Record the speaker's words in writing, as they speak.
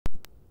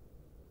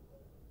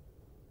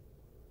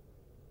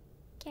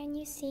Can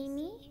you see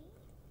me?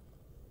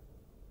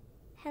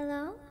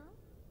 Hello?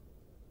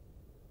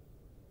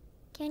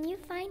 Can you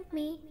find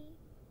me?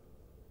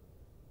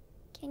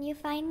 Can you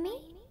find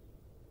me?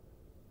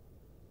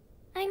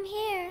 I'm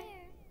here.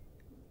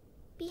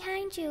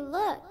 Behind you,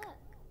 look.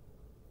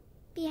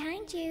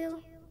 Behind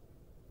you.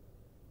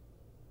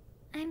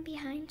 I'm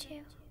behind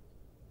you.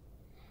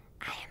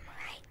 I am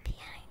right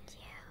behind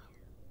you.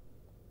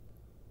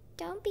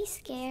 Don't be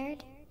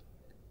scared.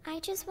 I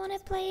just want to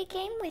play a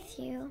game with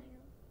you.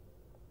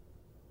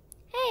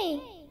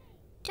 Hey,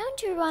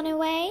 don't you run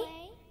away.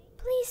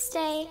 Please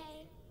stay.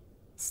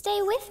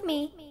 Stay with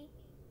me.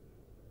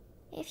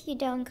 If you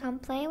don't come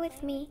play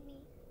with me,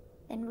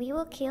 then we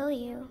will kill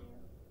you.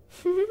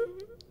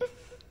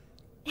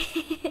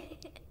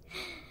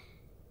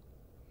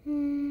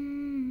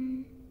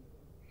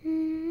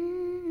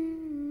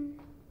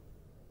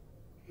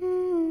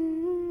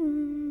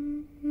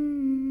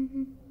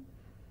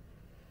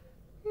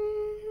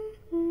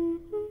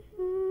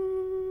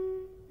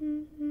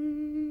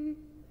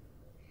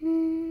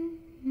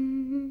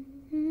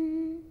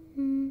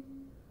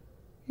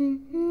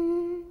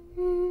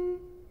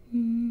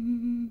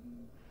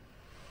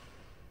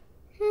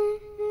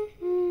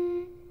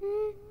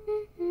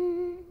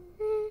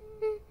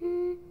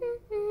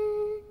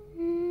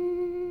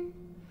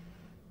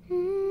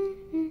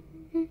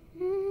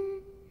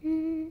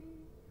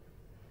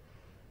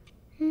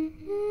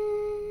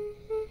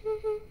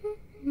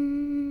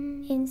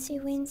 Incy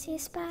Wincy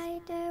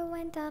Spider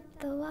went up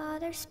the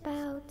water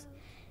spout.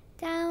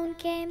 Down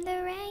came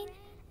the rain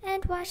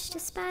and washed the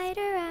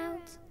spider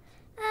out.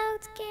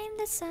 Out came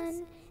the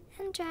sun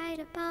and dried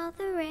up all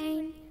the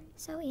rain.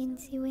 So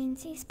Incy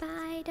Wincy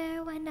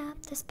Spider went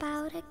up the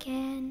spout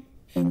again.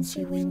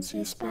 Incy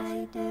Wincy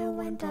Spider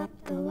went up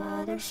the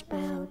water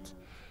spout.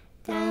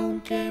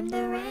 Down came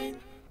the rain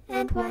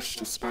and washed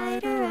the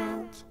spider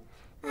out.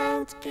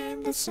 Out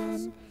came the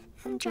sun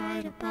and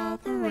dried up all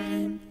the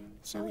rain.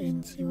 So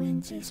Incy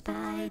Wincy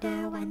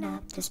Spider went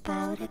up the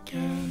spout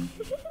again.